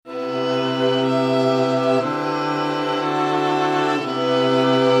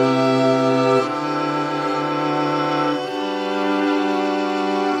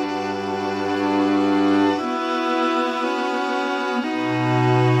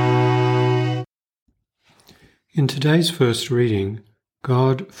In today's first reading,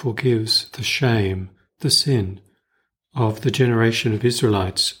 God forgives the shame, the sin, of the generation of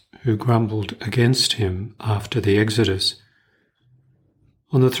Israelites who grumbled against him after the Exodus.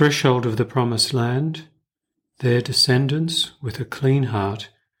 On the threshold of the Promised Land, their descendants, with a clean heart,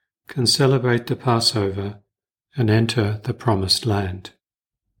 can celebrate the Passover and enter the Promised Land.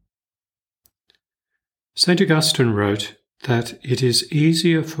 St. Augustine wrote that it is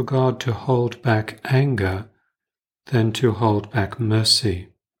easier for God to hold back anger than to hold back mercy.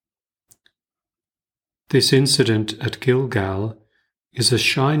 This incident at Gilgal is a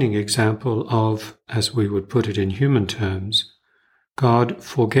shining example of, as we would put it in human terms, God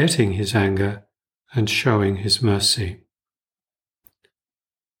forgetting his anger and showing his mercy.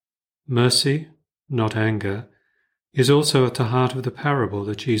 Mercy, not anger, is also at the heart of the parable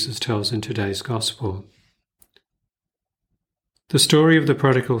that Jesus tells in today's Gospel. The story of the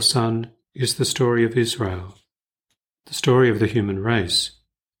prodigal son is the story of Israel, the story of the human race,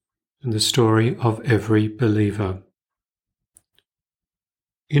 and the story of every believer.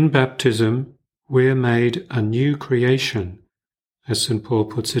 In baptism, we're made a new creation, as St. Paul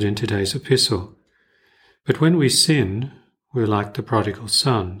puts it in today's epistle. But when we sin, we're like the prodigal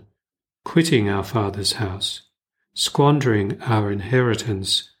son, quitting our Father's house, squandering our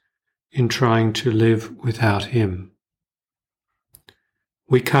inheritance in trying to live without him.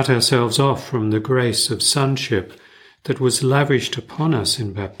 We cut ourselves off from the grace of sonship that was lavished upon us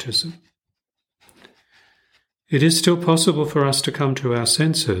in baptism. It is still possible for us to come to our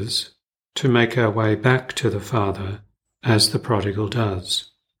senses, to make our way back to the Father, as the prodigal does.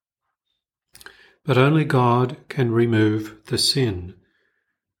 But only God can remove the sin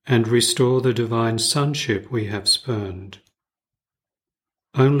and restore the divine sonship we have spurned.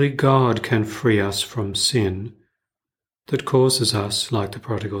 Only God can free us from sin that causes us, like the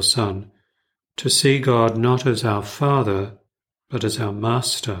prodigal son, to see God not as our Father, but as our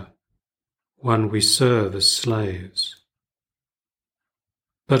Master, one we serve as slaves.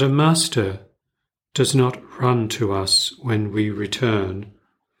 But a Master does not run to us when we return,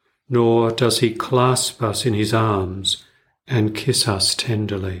 nor does he clasp us in his arms and kiss us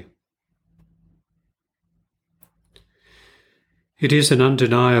tenderly. It is an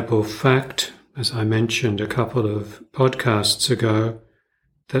undeniable fact, as I mentioned a couple of podcasts ago,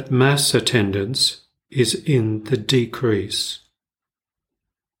 that mass attendance is in the decrease.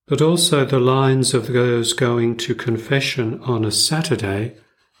 But also the lines of those going to confession on a Saturday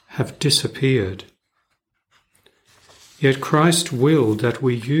have disappeared. Yet Christ willed that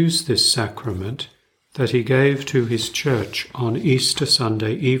we use this sacrament that he gave to his church on Easter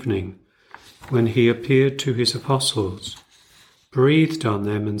Sunday evening, when he appeared to his apostles, breathed on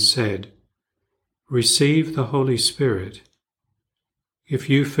them and said, "Receive the Holy Spirit. If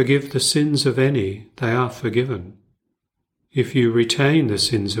you forgive the sins of any, they are forgiven. If you retain the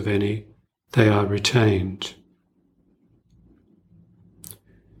sins of any, they are retained."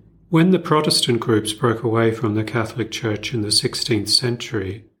 When the Protestant groups broke away from the Catholic Church in the 16th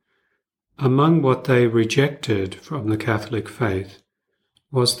century, among what they rejected from the Catholic faith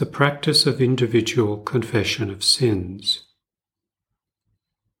was the practice of individual confession of sins.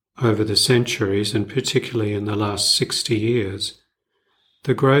 Over the centuries, and particularly in the last 60 years,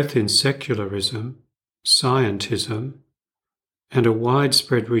 the growth in secularism, scientism, and a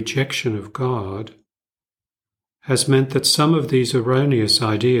widespread rejection of God has meant that some of these erroneous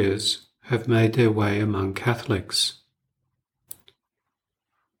ideas have made their way among Catholics.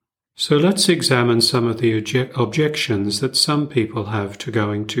 So let's examine some of the objections that some people have to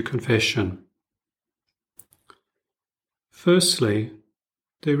going to confession. Firstly,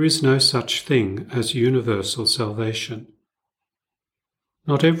 there is no such thing as universal salvation.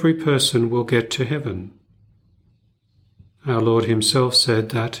 Not every person will get to heaven. Our Lord himself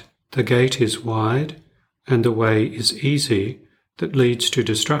said that the gate is wide and the way is easy that leads to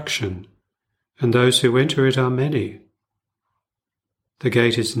destruction, and those who enter it are many. The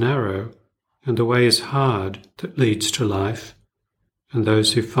gate is narrow and the way is hard that leads to life, and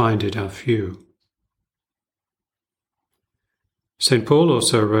those who find it are few. St. Paul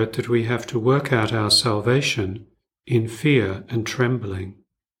also wrote that we have to work out our salvation in fear and trembling.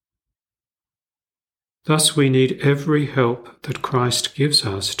 Thus we need every help that Christ gives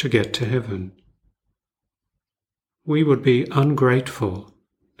us to get to heaven. We would be ungrateful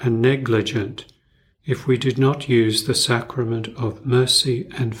and negligent if we did not use the sacrament of mercy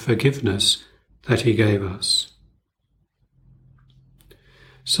and forgiveness that he gave us.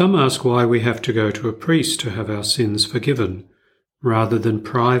 Some ask why we have to go to a priest to have our sins forgiven, rather than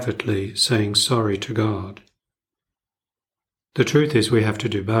privately saying sorry to God. The truth is we have to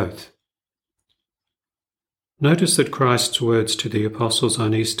do both. Notice that Christ's words to the apostles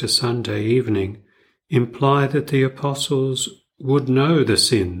on Easter Sunday evening imply that the apostles would know the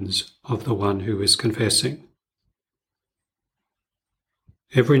sins of the one who is confessing.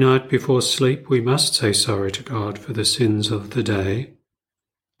 Every night before sleep we must say sorry to God for the sins of the day,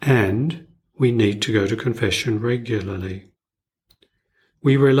 and we need to go to confession regularly.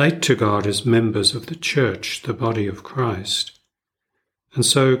 We relate to God as members of the Church, the body of Christ, and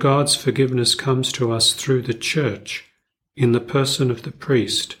so God's forgiveness comes to us through the Church in the person of the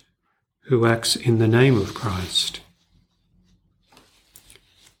priest who acts in the name of Christ.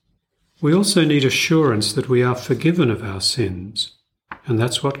 We also need assurance that we are forgiven of our sins, and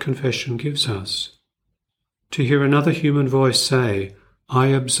that's what confession gives us. To hear another human voice say, "I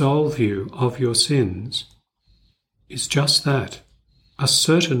absolve you of your sins," is just that, a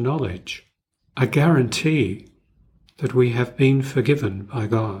certain knowledge, a guarantee that we have been forgiven by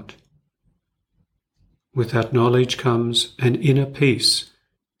God. With that knowledge comes an inner peace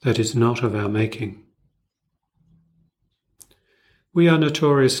that is not of our making. We are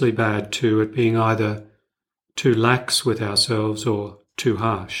notoriously bad too at being either too lax with ourselves or too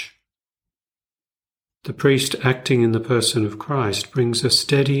harsh. The priest acting in the person of Christ brings a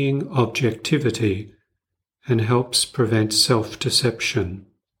steadying objectivity and helps prevent self-deception.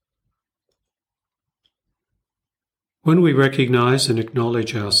 When we recognize and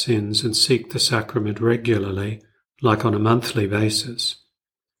acknowledge our sins and seek the sacrament regularly, like on a monthly basis,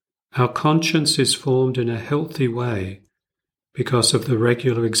 our conscience is formed in a healthy way because of the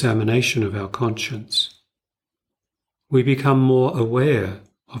regular examination of our conscience. We become more aware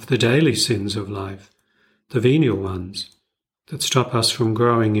of the daily sins of life, the venial ones, that stop us from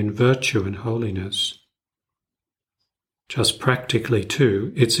growing in virtue and holiness. Just practically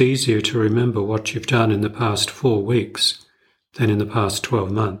too, it's easier to remember what you've done in the past 4 weeks than in the past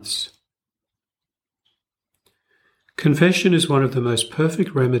 12 months. Confession is one of the most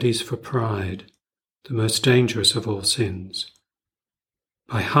perfect remedies for pride, the most dangerous of all sins.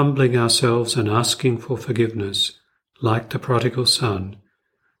 By humbling ourselves and asking for forgiveness, like the prodigal son,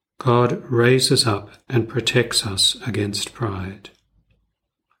 God raises up and protects us against pride.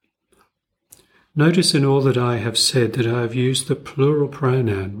 Notice in all that I have said that I have used the plural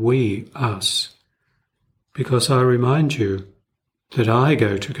pronoun we, us, because I remind you that I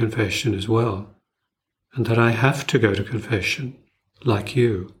go to confession as well, and that I have to go to confession, like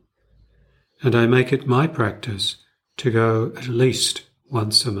you, and I make it my practice to go at least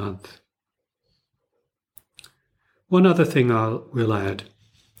once a month. One other thing will add.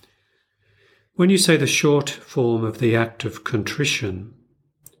 When you say the short form of the act of contrition,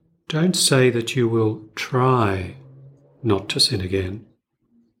 don't say that you will try not to sin again.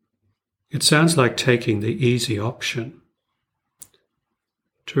 It sounds like taking the easy option.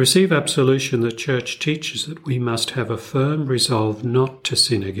 To receive absolution, the Church teaches that we must have a firm resolve not to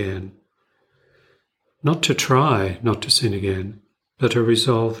sin again. Not to try not to sin again, but a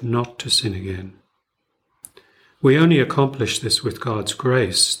resolve not to sin again. We only accomplish this with God's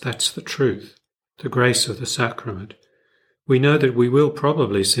grace. That's the truth, the grace of the sacrament. We know that we will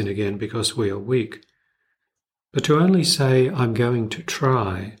probably sin again because we are weak. But to only say, "I'm going to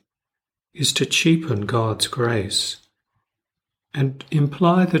try," is to cheapen God's grace and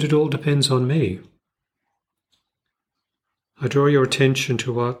imply that it all depends on me. I draw your attention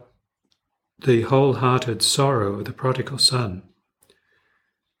to what the wholehearted sorrow of the prodigal son.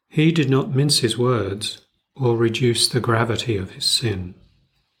 He did not mince his words or reduce the gravity of his sin.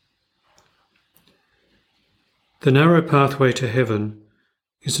 The narrow pathway to heaven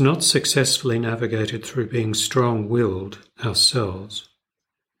is not successfully navigated through being strong-willed ourselves,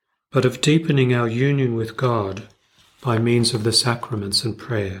 but of deepening our union with God by means of the sacraments and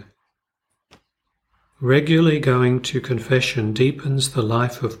prayer. Regularly going to confession deepens the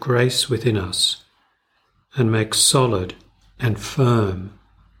life of grace within us and makes solid and firm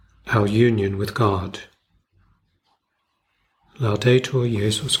our union with God. Laudetur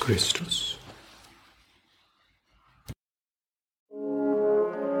Jesus Christus.